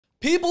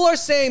People are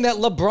saying that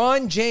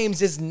LeBron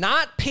James is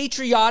not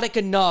patriotic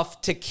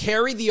enough to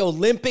carry the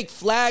Olympic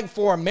flag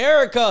for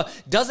America.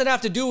 Doesn't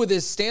have to do with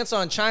his stance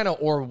on China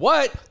or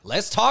what?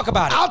 Let's talk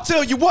about it. I'll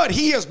tell you what,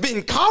 he has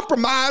been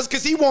compromised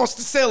because he wants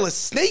to sell his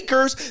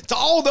sneakers to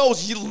all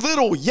those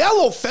little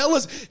yellow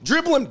fellas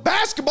dribbling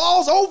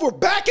basketballs over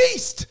back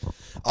east.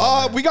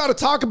 We got to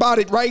talk about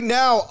it right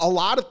now. A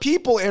lot of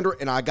people, Andrew,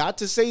 and I got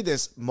to say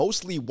this,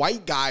 mostly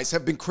white guys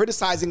have been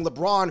criticizing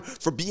LeBron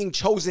for being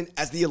chosen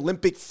as the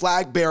Olympic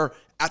flag bearer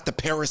at the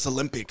Paris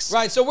Olympics.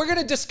 Right, so we're going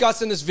to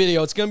discuss in this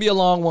video, it's going to be a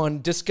long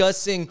one,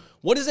 discussing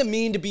what does it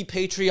mean to be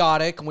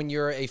patriotic when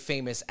you're a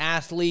famous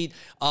athlete?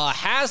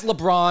 Has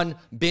LeBron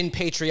been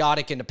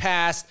patriotic in the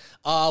past?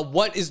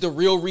 What is the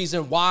real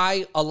reason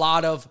why a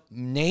lot of,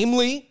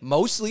 namely,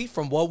 mostly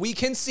from what we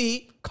can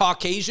see,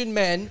 Caucasian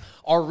men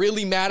are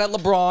really mad at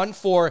LeBron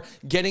for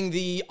getting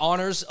the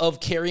honors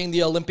of carrying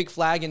the Olympic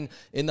flag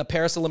in the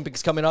Paris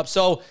Olympics coming up.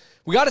 So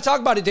we got to talk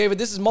about it, David.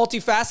 This is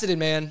multifaceted,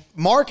 man.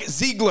 Mark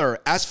Ziegler,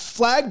 as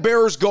flag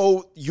bearers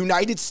go,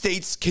 United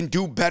States can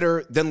do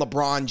better than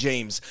LeBron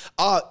James.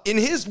 In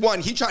his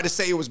one, he tried to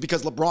say it was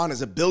because LeBron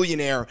is a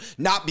billionaire,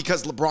 not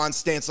because LeBron's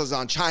stance was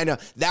on China.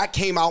 That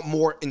came out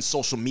more in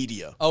social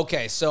media.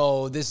 Okay,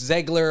 so this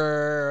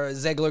Ziegler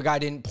guy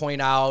didn't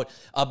point out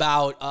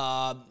about,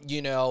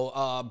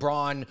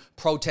 Braun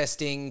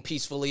protesting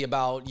peacefully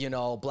about,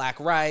 black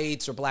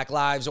rights or black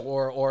lives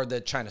or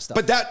the China stuff.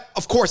 But that,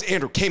 of course,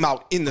 Andrew, came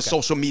out in the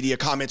social media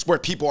comments where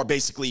people are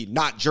basically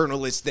not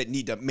journalists that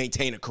need to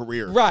maintain a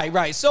career.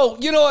 Right. So,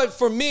 you know what?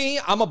 For me,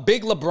 I'm a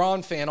big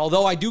LeBron fan.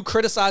 Although I do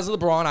criticize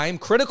LeBron, I am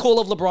critical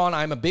of LeBron.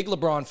 I'm a big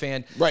LeBron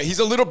fan. Right. He's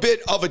a little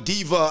bit of a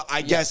diva,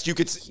 I guess you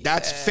could.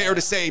 That's fair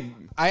to say.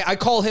 I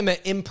call him an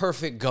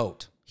imperfect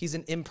GOAT. He's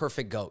an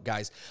imperfect GOAT,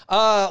 guys.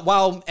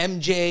 While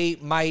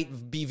MJ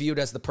might be viewed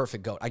as the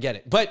perfect GOAT. I get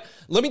it. But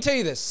let me tell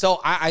you this.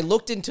 So I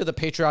looked into the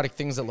patriotic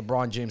things that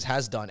LeBron James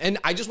has done. And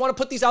I just want to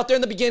put these out there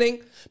in the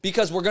beginning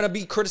because we're going to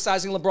be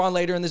criticizing LeBron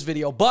later in this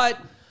video. But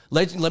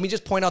let me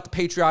just point out the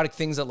patriotic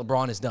things that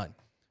LeBron has done.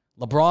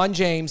 LeBron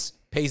James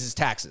pays his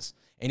taxes.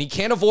 And he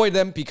can't avoid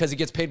them because he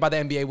gets paid by the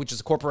NBA, which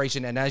is a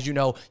corporation. And as you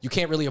know, you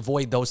can't really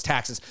avoid those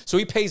taxes. So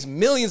he pays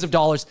millions of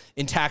dollars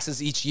in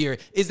taxes each year.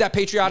 Is that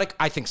patriotic?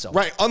 I think so.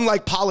 Right.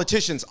 Unlike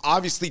politicians,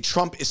 obviously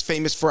Trump is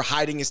famous for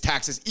hiding his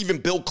taxes. Even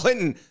Bill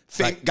Clinton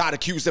got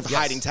accused of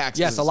hiding taxes.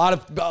 Yes, a lot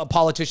of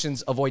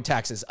politicians avoid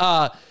taxes.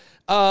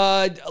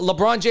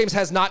 LeBron James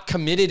has not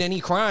committed any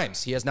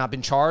crimes. He has not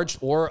been charged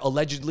or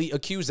allegedly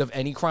accused of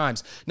any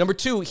crimes. Number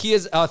two,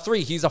 he's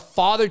a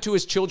father to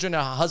his children,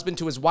 a husband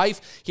to his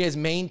wife. He has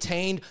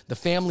maintained the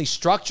family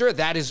structure.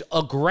 That is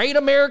a great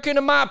American,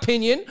 in my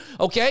opinion,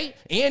 okay?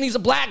 And he's a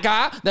black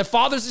guy that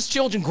fathers his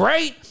children.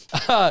 Great.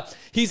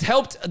 He's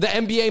helped the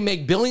NBA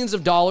make billions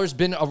of dollars,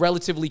 been a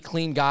relatively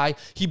clean guy.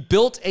 He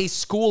built a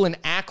school in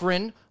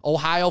Akron,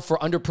 Ohio, for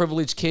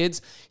underprivileged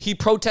kids. He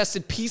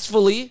protested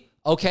peacefully.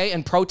 Okay,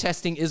 and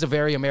protesting is a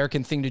very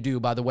American thing to do,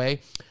 by the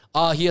way.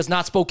 He has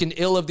not spoken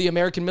ill of the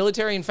American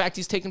military. In fact,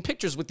 he's taken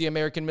pictures with the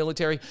American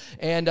military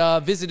and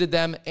visited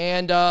them.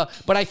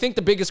 But I think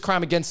the biggest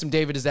crime against him,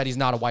 David, is that he's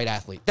not a white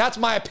athlete. That's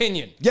my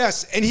opinion.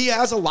 Yes, and he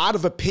has a lot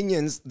of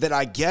opinions that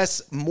I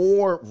guess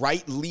more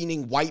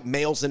right-leaning white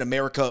males in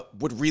America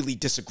would really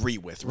disagree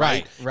with,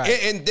 right?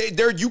 Right. And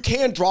there you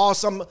can draw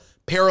some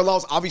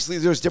parallels. Obviously,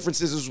 there's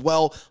differences as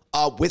well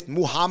with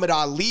Muhammad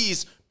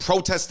Ali's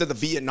protest of the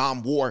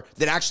Vietnam War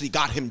that actually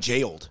got him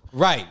jailed.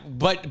 Right.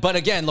 But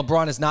again,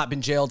 LeBron has not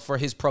been jailed for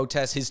his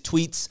protests, his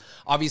tweets,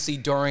 obviously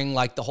during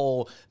like the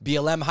whole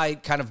BLM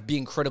hype, kind of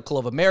being critical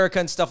of America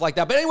and stuff like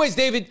that. But anyways,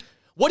 David,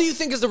 what do you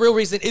think is the real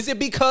reason? Is it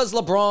because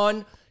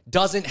LeBron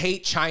doesn't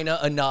hate China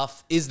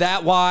enough? Is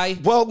that why?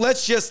 Well,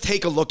 let's just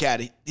take a look at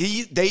it.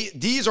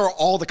 These are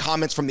all the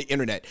comments from the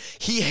internet.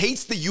 He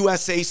hates the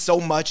USA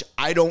so much.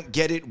 I don't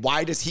get it.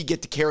 Why does he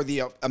get to carry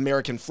the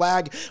American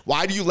flag?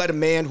 Why do you let a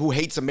man who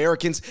hates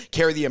Americans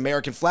carry the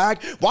American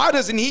flag? Why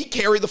doesn't he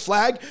carry the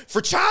flag for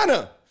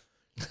China?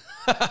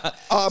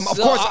 Of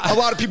course, a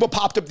lot of people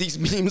popped up these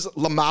memes,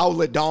 Lamau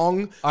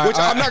Ledong, which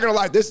I'm not going to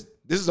lie, this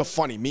is a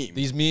funny meme.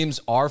 These memes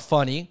are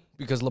funny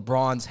because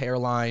LeBron's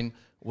hairline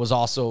was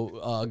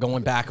also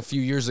going back a few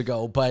years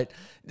ago. But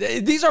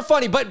these are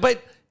funny.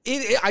 But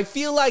I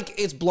feel like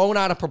it's blown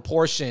out of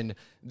proportion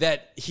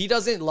that he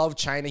doesn't love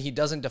China. He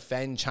doesn't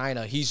defend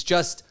China. He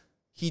just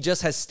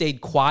has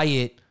stayed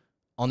quiet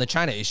on the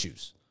China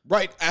issues.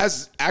 Right,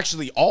 as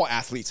actually all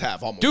athletes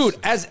have almost. Dude,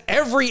 as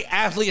every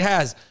athlete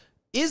has.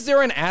 Is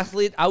there an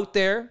athlete out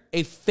there,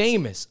 a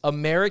famous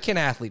American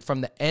athlete from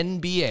the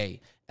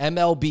NBA,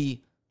 MLB,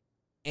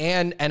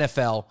 and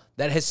NFL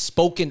that has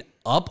spoken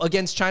up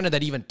against China,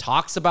 that even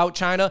talks about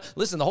China?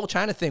 Listen, the whole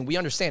China thing, we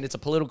understand it's a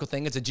political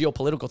thing, it's a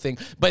geopolitical thing,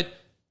 but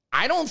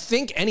I don't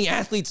think any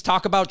athletes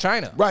talk about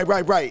China.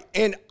 Right.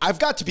 And I've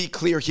got to be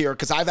clear here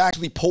because I've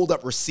actually pulled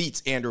up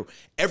receipts, Andrew.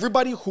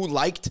 Everybody who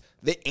liked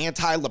the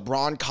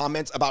anti-LeBron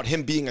comments about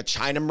him being a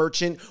China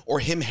merchant or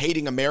him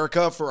hating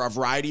America for a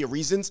variety of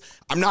reasons,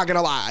 I'm not going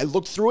to lie. I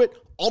looked through it.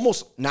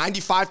 almost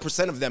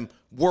 95% of them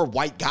were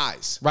white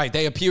guys. Right.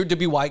 They appeared to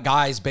be white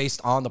guys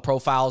based on the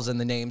profiles and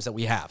the names that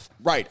we have.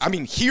 Right. I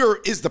mean, here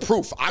is the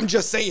proof. I'm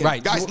just saying,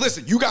 right. Guys,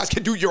 listen, you guys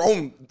can do your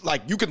own,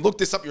 like, you can look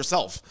this up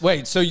yourself.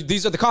 Wait, so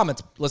these are the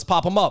comments. Let's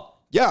pop them up.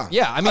 Yeah.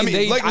 Yeah. I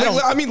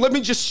mean, let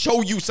me just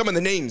show you some of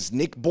the names.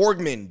 Nick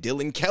Borgman,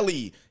 Dylan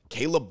Kelly,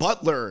 Caleb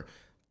Butler,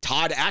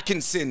 Todd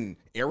Atkinson,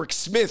 Eric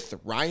Smith,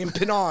 Ryan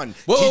Pinon,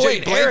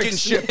 TJ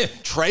Blankenship,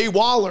 Trey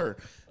Waller.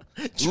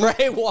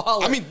 Trey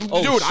Waller. I mean,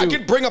 dude, I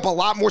could bring up a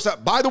lot more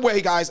stuff. By the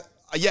way, guys,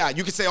 yeah,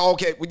 you could say, oh,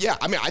 okay, well, yeah.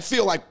 I mean, I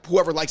feel like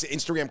whoever likes an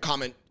Instagram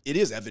comment, it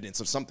is evidence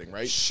of something,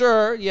 right?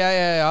 Sure.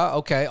 Yeah.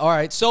 Okay. All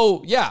right.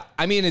 So, yeah,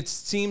 I mean, it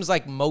seems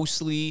like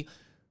mostly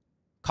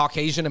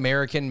Caucasian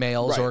American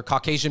males or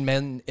Caucasian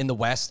men in the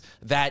West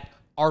that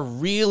are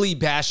really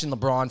bashing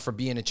LeBron for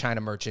being a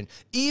China merchant,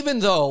 even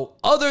though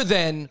other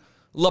than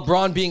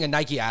LeBron being a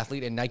Nike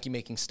athlete and Nike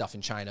making stuff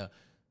in China,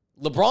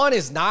 LeBron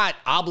is not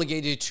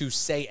obligated to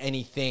say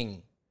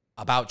anything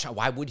about China.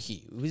 Why would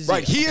he?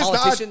 Right. He is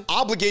not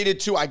obligated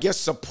to, I guess,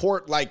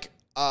 support like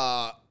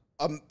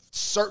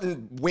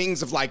certain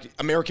wings of like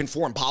American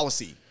foreign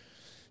policy.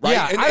 Right.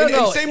 Yeah,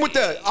 and same with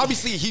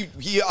obviously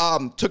he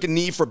took a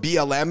knee for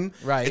BLM.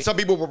 Right. And some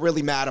people were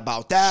really mad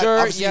about that. Sure.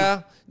 Obviously,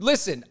 yeah.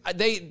 Listen,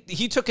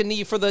 he took a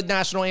knee for the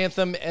national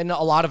anthem, and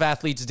a lot of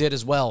athletes did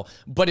as well.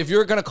 But if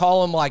you're gonna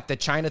call him like the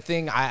China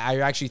thing, I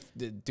actually,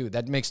 dude,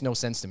 that makes no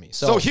sense to me.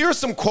 So here's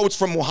some quotes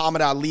from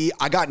Muhammad Ali.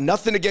 I got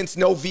nothing against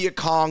no Viet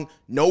Cong.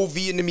 No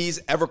Vietnamese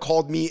ever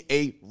called me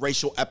a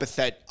racial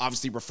epithet,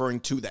 obviously referring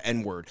to the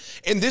N-word.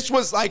 And this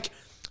was like,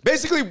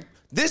 basically,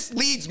 this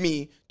leads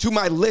me to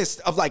my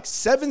list of like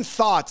 7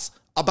 thoughts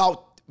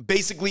about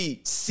basically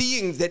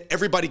seeing that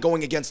everybody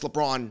going against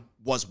LeBron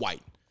was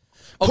white.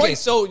 Okay,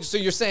 so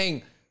you're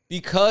saying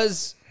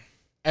because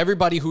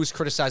everybody who's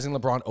criticizing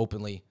LeBron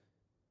openly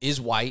is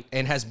white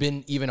and has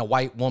been even a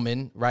white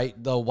woman,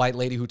 right? The white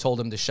lady who told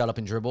him to shut up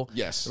and dribble.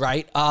 Yes.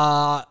 Right?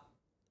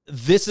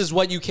 This is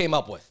what you came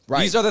up with.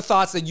 Right. These are the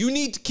thoughts that you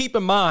need to keep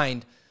in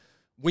mind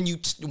when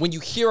you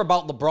hear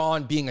about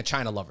LeBron being a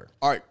China lover.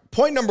 All right.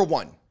 Point number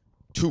 1.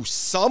 To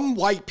some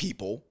white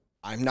people,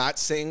 I'm not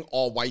saying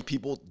all white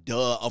people,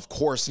 duh, of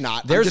course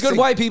not. There's good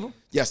white people.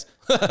 Yes.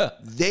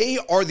 They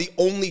are the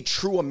only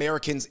true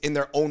Americans in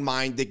their own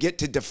mind that get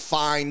to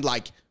define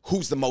like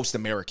who's the most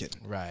American.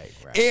 Right.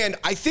 And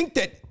I think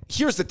that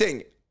here's the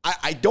thing.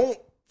 I don't,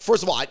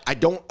 first of all, I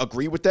don't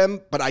agree with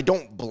them, but I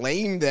don't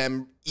blame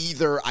them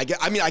either. I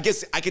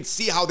guess I could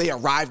see how they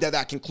arrived at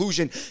that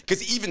conclusion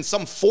because even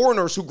some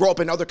foreigners who grow up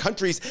in other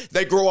countries,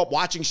 they grow up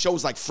watching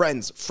shows like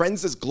Friends.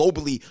 Friends is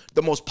globally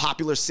the most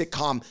popular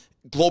sitcom,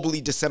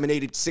 globally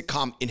disseminated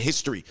sitcom in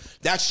history.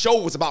 That show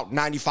was about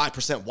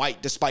 95%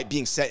 white despite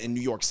being set in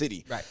New York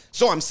City. Right.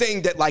 So I'm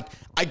saying that, like,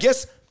 I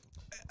guess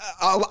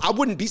I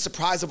wouldn't be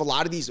surprised if a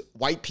lot of these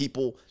white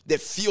people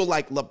that feel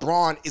like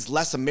LeBron is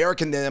less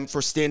American than them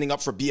for standing up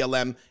for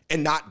BLM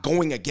and not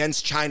going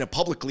against China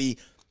publicly,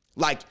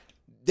 like,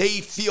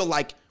 they feel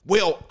like,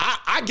 well,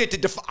 I get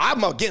to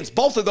I'm against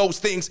both of those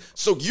things,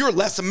 so you're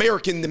less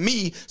American than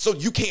me, so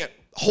you can't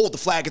hold the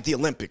flag at the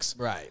Olympics.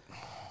 Right.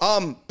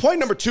 Point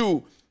number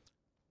 2,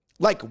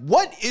 like,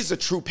 what is a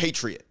true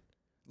patriot?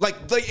 Like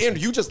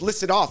Andrew, you just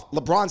listed off,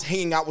 LeBron's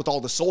hanging out with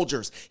all the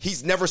soldiers.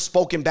 He's never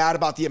spoken bad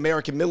about the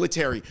American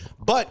military,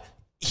 but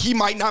he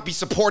might not be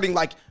supporting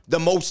like the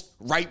most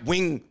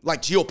right-wing,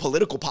 like,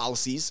 geopolitical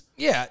policies.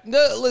 Yeah.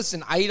 No,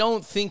 listen, I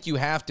don't think you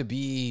have to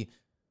be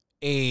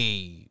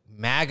a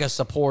MAGA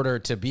supporter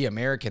to be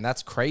American.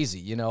 That's crazy,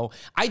 you know?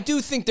 I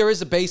do think there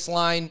is a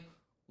baseline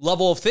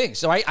level of things.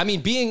 So, I mean,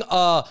 being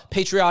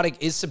patriotic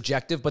is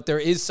subjective, but there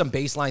is some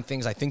baseline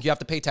things. I think you have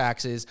to pay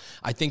taxes.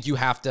 I think you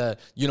have to,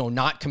 you know,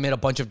 not commit a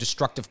bunch of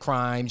destructive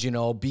crimes, you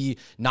know,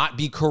 not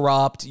be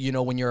corrupt, you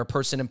know, when you're a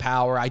person in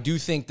power. I do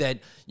think that,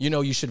 you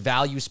know, you should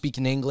value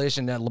speaking English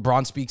and that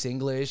LeBron speaks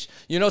English,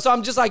 you know? So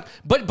I'm just like,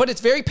 but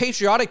it's very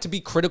patriotic to be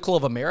critical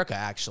of America,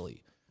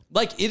 actually.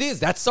 Like, it is.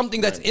 That's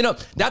something that's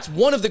that's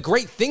one of the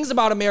great things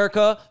about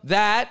America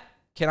that,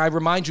 can I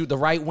remind you, the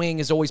right wing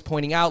is always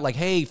pointing out, like,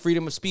 hey,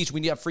 freedom of speech. We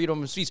need to have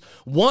freedom of speech.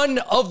 One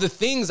of the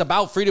things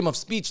about freedom of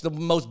speech, the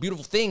most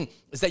beautiful thing,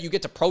 is that you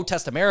get to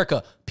protest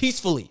America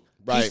peacefully.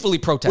 Right. Peacefully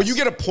protest. Well, you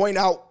get to point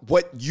out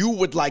what you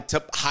would like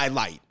to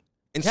highlight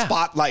and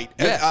spotlight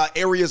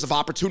areas of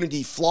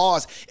opportunity,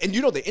 flaws. And,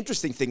 you know, the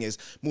interesting thing is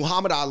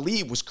Muhammad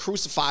Ali was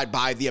crucified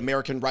by the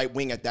American right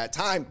wing at that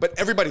time. But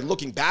everybody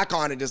looking back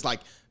on it is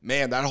like,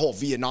 man, that whole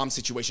Vietnam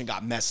situation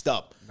got messed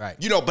up. Right.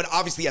 You know, but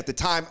obviously at the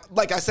time,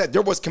 like I said,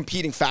 there was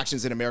competing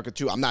factions in America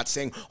too. I'm not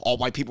saying all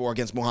white people were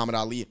against Muhammad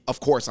Ali. Of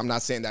course, I'm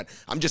not saying that.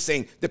 I'm just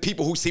saying the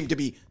people who seem to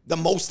be the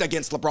most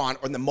against LeBron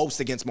or the most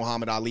against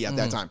Muhammad Ali at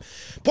that time.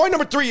 Point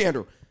number 3,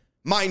 Andrew.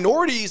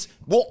 Minorities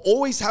will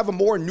always have a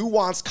more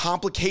nuanced,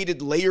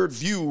 complicated, layered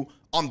view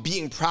on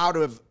being proud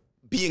of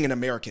being an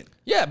American.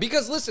 Yeah,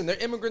 because listen, they're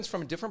immigrants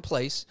from a different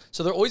place,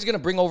 so they're always going to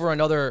bring over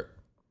another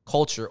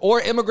culture.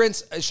 Or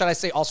immigrants, should I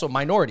say also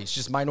minorities,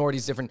 just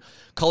minorities, different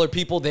colored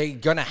people, they're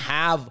going to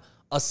have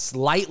a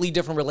slightly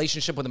different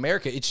relationship with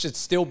America. It should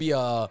still be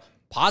a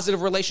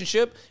positive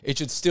relationship. It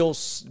should still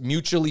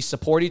mutually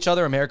support each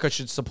other. America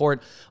should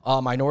support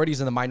minorities,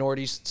 and the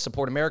minorities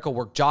support America,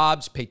 work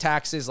jobs, pay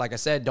taxes. Like I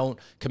said, don't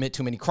commit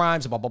too many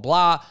crimes, blah, blah,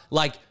 blah.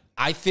 Like,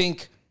 I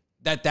think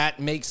that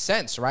makes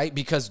sense, right?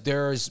 Because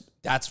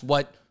that's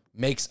what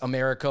makes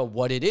America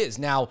what it is.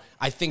 Now,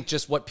 I think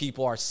just what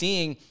people are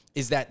seeing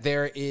is that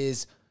there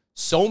is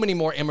so many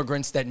more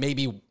immigrants that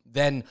maybe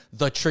than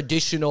the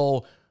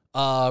traditional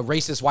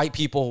racist white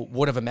people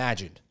would have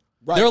imagined.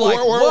 Right. They're like,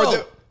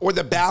 or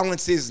the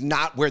balance is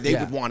not where they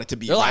would want it to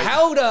be. They're like,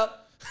 hold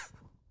up.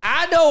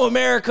 I know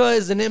America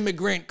is an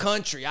immigrant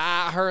country.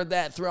 I heard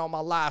that throughout my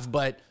life,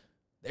 but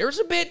there's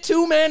a bit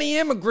too many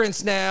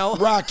immigrants now.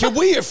 Right. Can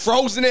we have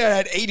frozen it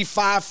at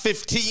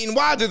 85-15?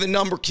 Why did the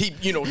number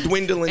keep,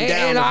 dwindling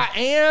down? And I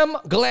am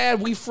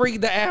glad we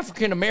freed the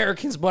African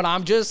Americans, but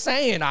I'm just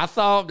saying, I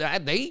thought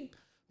that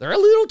they're a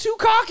little too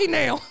cocky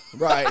now.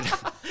 Right.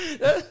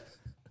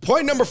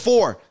 Point number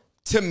 4.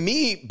 To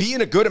me,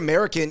 being a good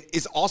American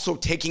is also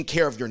taking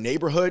care of your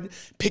neighborhood,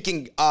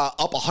 picking up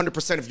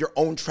 100% of your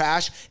own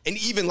trash, and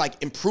even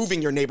like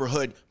improving your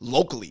neighborhood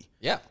locally.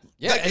 Yeah.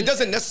 Yeah. Like, it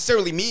doesn't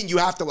necessarily mean you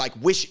have to like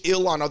wish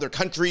ill on other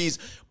countries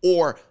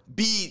or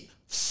be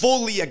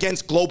fully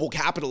against global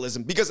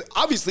capitalism, because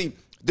obviously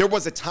there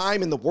was a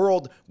time in the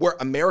world where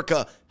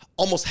America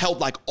almost held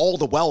like all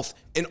the wealth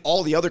and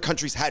all the other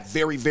countries had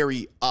very,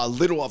 very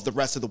little of the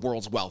rest of the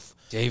world's wealth.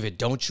 David,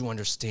 don't you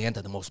understand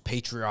that the most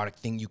patriotic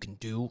thing you can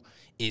do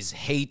is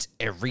hate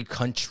every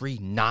country,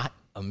 not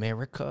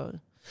America?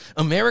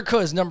 America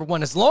is number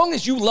one. As long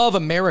as you love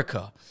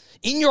America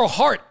in your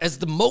heart as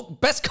the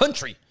best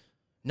country,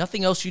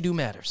 nothing else you do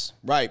matters.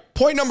 Right.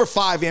 Point number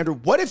 5, Andrew.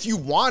 What if you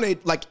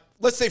wanted, like,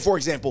 let's say, for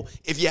example,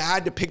 if you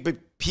had to pick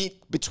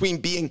between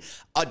being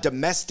a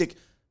domestic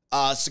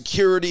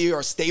security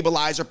or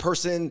stabilizer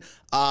person,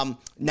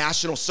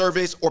 national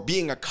service, or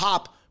being a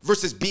cop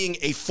versus being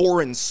a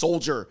foreign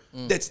soldier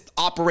that's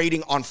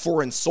operating on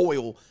foreign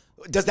soil,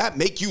 does that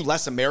make you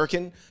less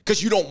American?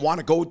 Because you don't want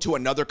to go to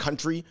another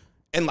country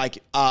and like,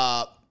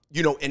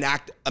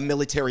 enact a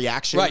military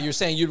action. Right. You're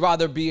saying you'd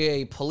rather be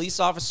a police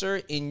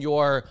officer in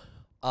your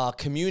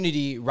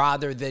community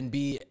rather than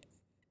be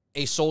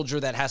a soldier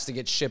that has to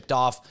get shipped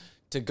off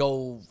to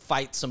go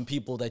fight some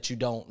people that you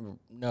don't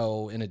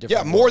know in a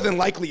different more than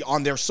likely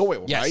on their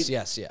soil, right?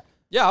 Yes.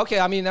 Yeah, okay.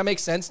 I mean, that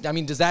makes sense. I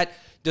mean, does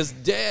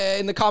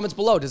in the comments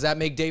below, does that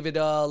make David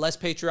less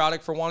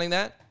patriotic for wanting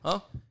that?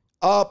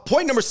 Huh?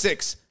 Point number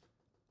 6.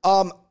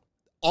 On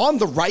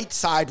the right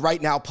side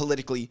right now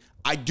politically,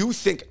 I do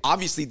think,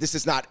 obviously, this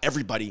is not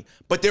everybody,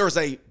 but there is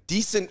a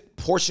decent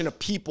portion of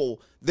people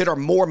that are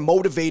more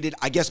motivated,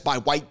 I guess, by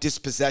white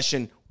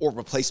dispossession or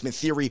replacement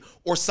theory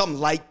or some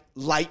light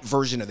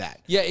version of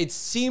that. Yeah, it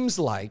seems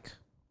like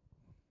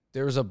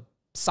there's a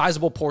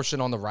sizable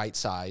portion on the right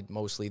side,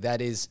 mostly, that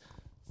is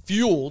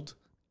fueled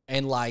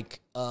and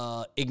like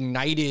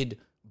ignited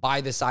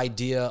by this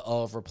idea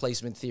of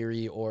replacement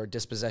theory or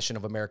dispossession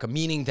of America,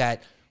 meaning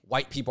that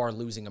white people are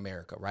losing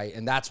America, right?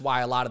 And that's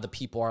why a lot of the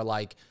people are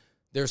like,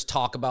 there's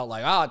talk about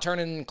like,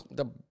 turn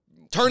the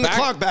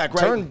clock back,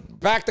 right? Turn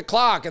back the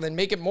clock and then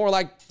make it more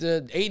like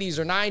the 80s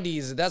or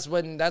 90s. That's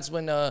when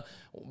the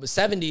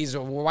 70s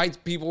or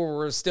white people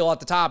were still at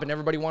the top and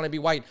everybody wanted to be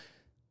white.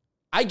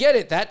 I get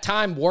it. That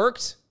time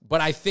worked, but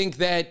I think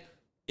that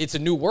it's a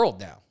new world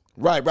now.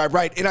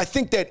 Right. And I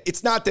think that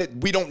it's not that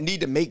we don't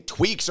need to make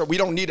tweaks or we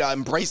don't need to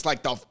embrace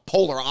like the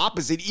polar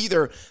opposite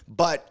either,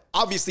 but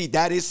obviously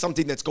that is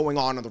something that's going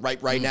on the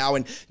right now.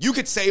 And you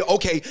could say,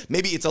 okay,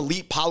 maybe it's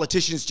elite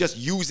politicians just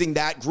using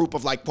that group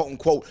of like, quote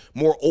unquote,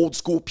 more old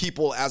school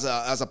people as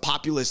a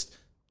populist,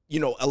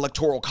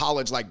 electoral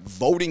college, like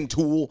voting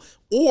tool,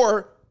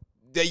 or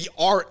they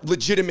are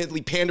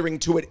legitimately pandering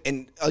to it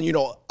and,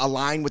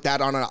 align with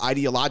that on an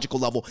ideological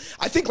level.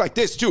 I think like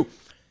this too.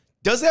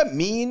 Does that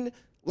mean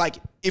like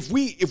if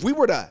we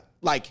were to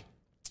like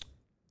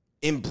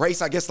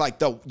embrace, I guess, like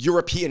the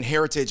European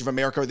heritage of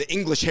America or the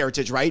English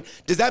heritage, right?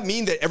 Does that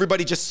mean that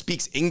everybody just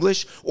speaks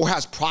English or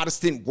has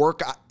Protestant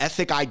work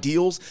ethic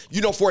ideals?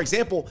 For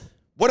example,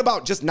 what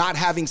about just not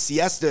having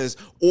siestas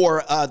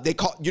or they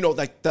call,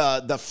 like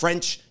the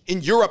French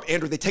in Europe,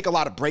 Andrew, they take a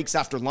lot of breaks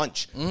after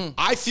lunch.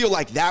 I feel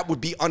like that would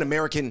be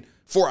un-American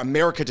for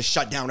America to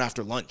shut down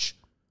after lunch.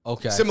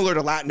 Okay. Similar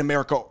to Latin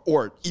America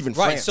or even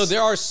right. France. So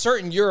there are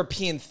certain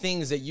European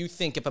things that you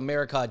think if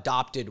America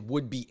adopted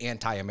would be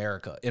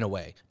anti-America in a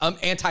way.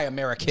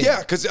 Anti-American. Yeah,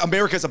 because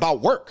America is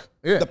about work.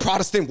 Yeah. The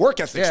Protestant work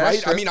ethics, right?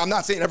 Sure. I mean, I'm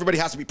not saying everybody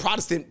has to be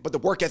Protestant, but the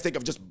work ethic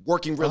of just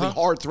working really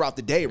hard throughout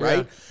the day, right?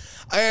 Yeah.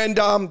 And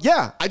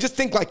I just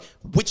think like,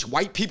 which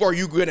white people are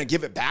you going to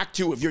give it back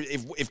to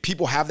if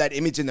people have that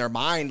image in their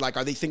mind? Like,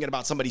 are they thinking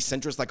about somebody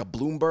centrist like a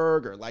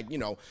Bloomberg or like,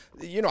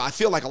 I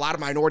feel like a lot of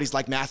minorities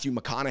like Matthew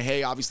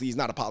McConaughey. Obviously, he's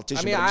not a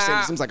politician, but I'm just saying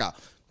it seems like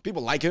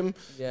people like him.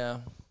 Yeah.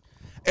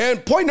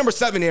 And point number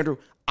 7, Andrew,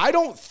 I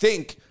don't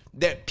think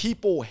that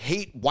people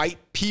hate white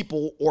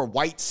people or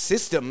white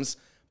systems,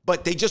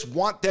 but they just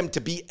want them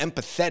to be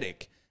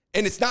empathetic.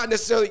 And it's not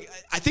necessarily,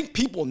 I think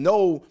people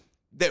know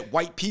that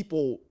white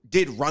people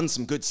did run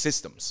some good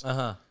systems.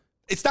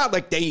 it's not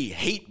like they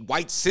hate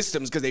white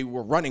systems because they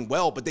were running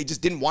well, but they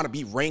just didn't want to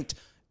be ranked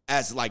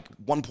as like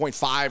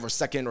 1.5 or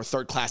second or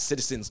third class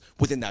citizens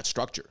within that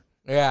structure.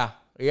 Yeah.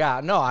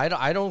 Yeah. No,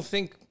 I don't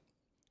think,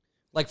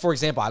 like, for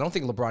example, I don't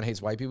think LeBron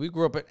hates white people. We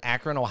grew up in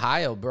Akron,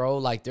 Ohio, bro.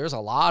 Like, there's a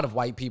lot of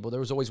white people. There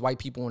was always white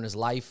people in his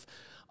life.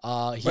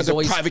 He's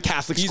always private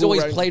Catholic school, he's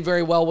always right? played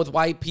very well with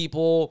white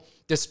people.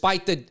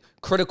 Despite the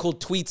critical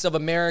tweets of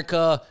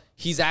America,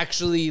 he's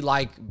actually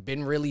like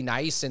been really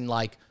nice and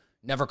like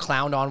never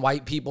clowned on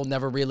white people,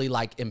 never really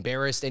like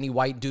embarrassed any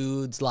white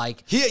dudes.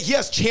 Like he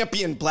has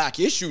championed black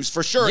issues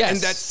for sure. Yes.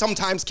 And that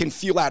sometimes can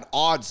feel at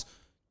odds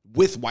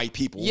with white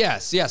people.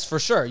 Yes, for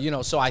sure. You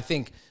know, so I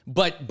think,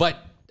 but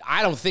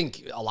I don't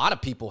think a lot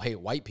of people hate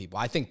white people.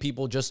 I think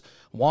people just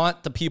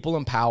want the people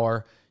in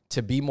power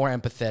to be more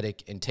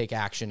empathetic and take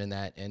action in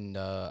that. And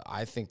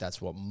I think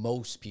that's what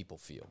most people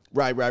feel.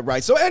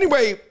 Right. So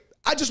anyway,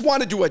 I just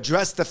wanted to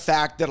address the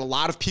fact that a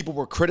lot of people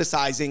were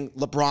criticizing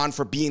LeBron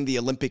for being the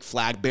Olympic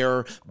flag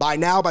bearer. By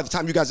now, by the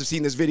time you guys have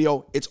seen this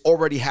video, it's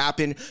already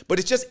happened. But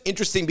it's just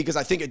interesting because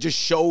I think it just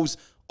shows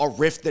a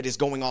rift that is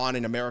going on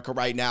in America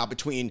right now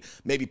between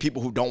maybe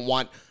people who don't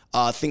want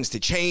things to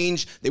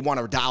change. They want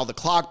to dial the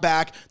clock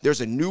back.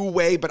 There's a new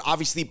way, but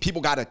obviously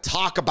people got to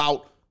talk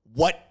about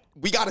what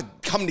we got to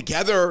come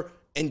together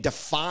and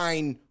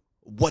define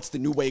what's the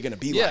new way going to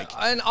be like.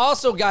 And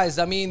also, guys,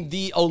 I mean,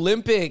 the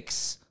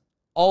Olympics,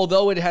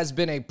 although it has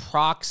been a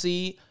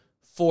proxy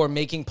for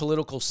making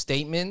political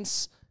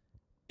statements,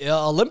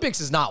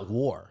 Olympics is not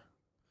war.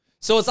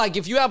 So it's like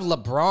if you have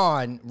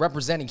LeBron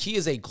representing, he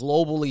is a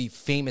globally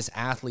famous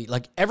athlete.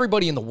 Like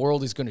everybody in the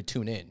world is going to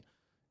tune in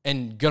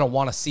and going to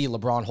want to see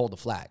LeBron hold the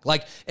flag.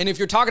 Like, and if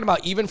you're talking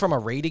about even from a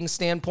rating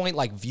standpoint,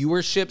 like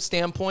viewership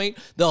standpoint,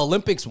 the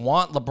Olympics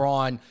want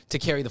LeBron to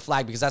carry the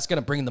flag because that's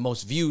going to bring the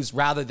most views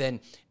rather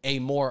than a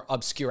more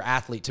obscure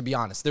athlete, to be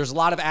honest. There's a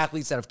lot of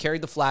athletes that have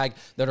carried the flag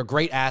that are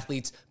great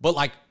athletes, but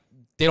like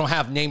they don't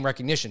have name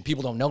recognition.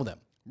 People don't know them.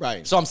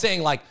 Right. So I'm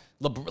saying like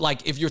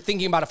if you're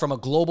thinking about it from a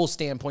global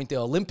standpoint, the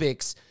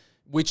Olympics,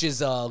 which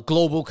is a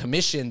global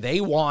commission, they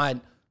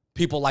want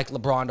people like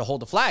LeBron to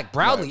hold the flag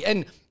proudly. Right.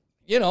 And,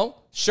 you know,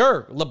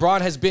 sure, LeBron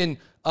has been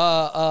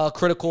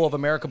critical of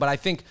America, but I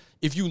think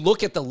if you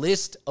look at the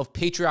list of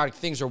patriotic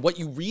things or what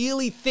you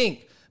really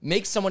think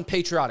makes someone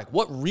patriotic,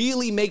 what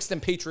really makes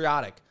them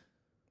patriotic,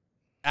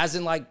 as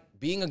in like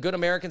being a good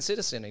American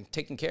citizen and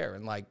taking care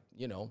and like,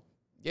 you know,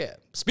 yeah.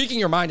 Speaking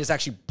your mind is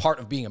actually part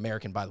of being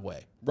American, by the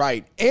way.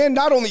 Right. And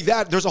not only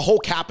that, there's a whole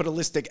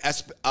capitalistic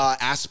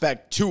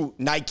aspect to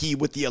Nike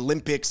with the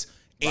Olympics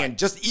and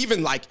just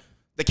even like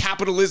the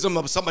capitalism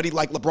of somebody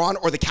like LeBron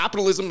or the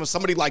capitalism of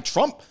somebody like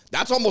Trump.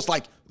 That's almost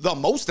like the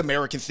most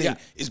American thing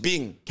is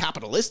being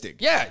capitalistic.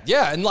 Yeah.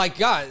 And like,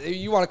 God,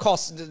 you want to call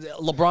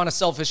LeBron a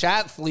selfish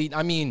athlete.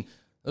 I mean,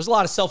 there's a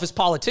lot of selfish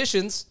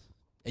politicians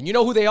and you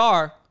know who they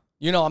are.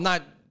 You know, I'm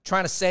not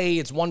trying to say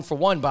it's one for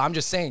one, but I'm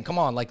just saying, come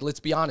on, like,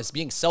 let's be honest.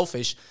 Being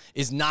selfish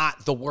is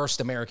not the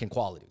worst American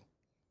quality.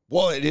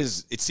 Well, it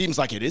is. It seems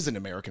like it is an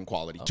American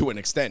quality to an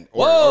extent.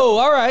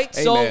 All right.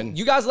 Hey, so man.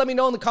 You guys let me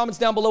know in the comments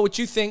down below what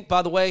you think.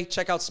 By the way,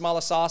 check out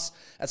Smala Sauce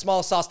at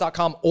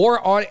smalasauce.com or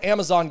on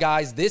Amazon,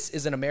 guys. This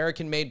is an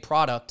American-made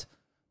product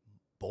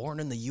born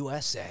in the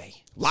USA.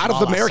 A lot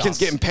of Americans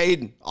getting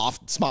paid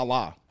off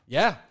Smala.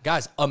 Yeah,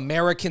 guys,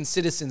 American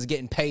citizens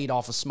getting paid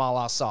off of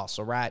Smala Sauce,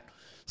 all right?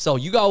 So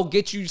you go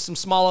get you some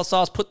Smala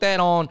Sauce, put that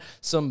on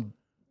some,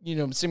 you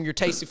know, some of your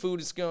tasty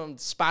food. It's going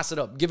to spice it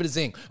up. Give it a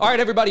zing. All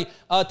right, everybody.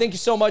 Thank you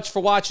so much for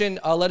watching.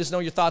 Let us know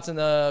your thoughts in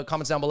the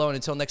comments down below. And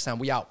until next time,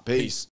 we out. Peace.